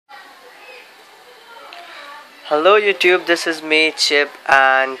Hello YouTube, this is me Chip,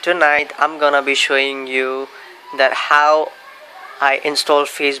 and tonight I'm gonna be showing you that how I install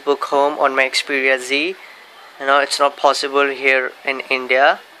Facebook Home on my Xperia Z. It's not possible here in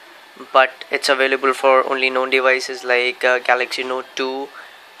India, but it's available for only known devices like Galaxy Note 2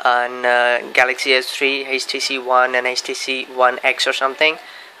 and Galaxy S3, HTC One and HTC One X or something.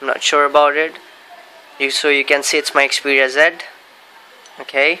 I'm not sure about it. So you can see it's my Xperia Z.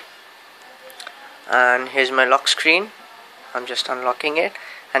 Okay, and here's my lock screen. I'm just unlocking it,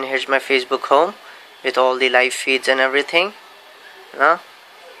 and here's my Facebook Home with all the live feeds and everything.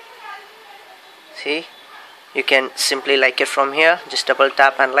 See, you can simply like it from here. Just double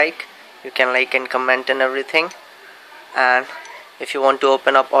tap and like. You can like and comment and everything. And if you want to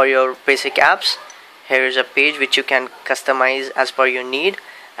open up all your basic apps, here is a page which you can customize as per your need.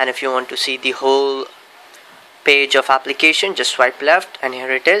 And if you want to see the whole page of application, just swipe left and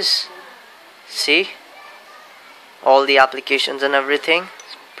here it is. See all the applications and everything.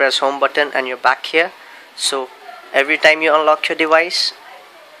 Press home button and you're back here. So every time you unlock your device,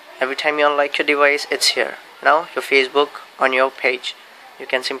 it's here. Now your Facebook on your page. You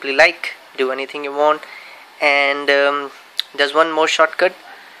can simply like, do anything you want. And there's one more shortcut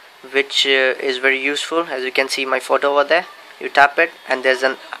which is very useful. As you can see my photo over there, you tap it and there's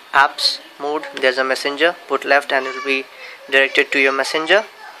an apps mode, there's a messenger. Put left and it will be directed to your messenger.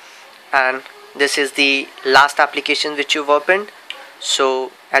 And this is the last application which you've opened.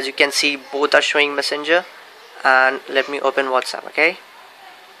 So as you can see, both are showing messenger. And let me open WhatsApp. Okay,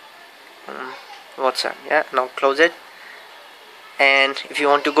 WhatsApp. Yeah, now close it. And if you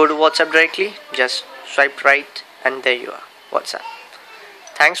want to go to WhatsApp directly, just swipe right and there you are, WhatsApp.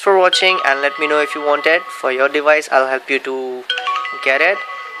 Thanks for watching, and let me know if you want it for your device. I'll help you to get it.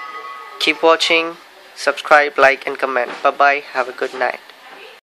 Keep watching, subscribe, like and comment. Bye bye, have a good night.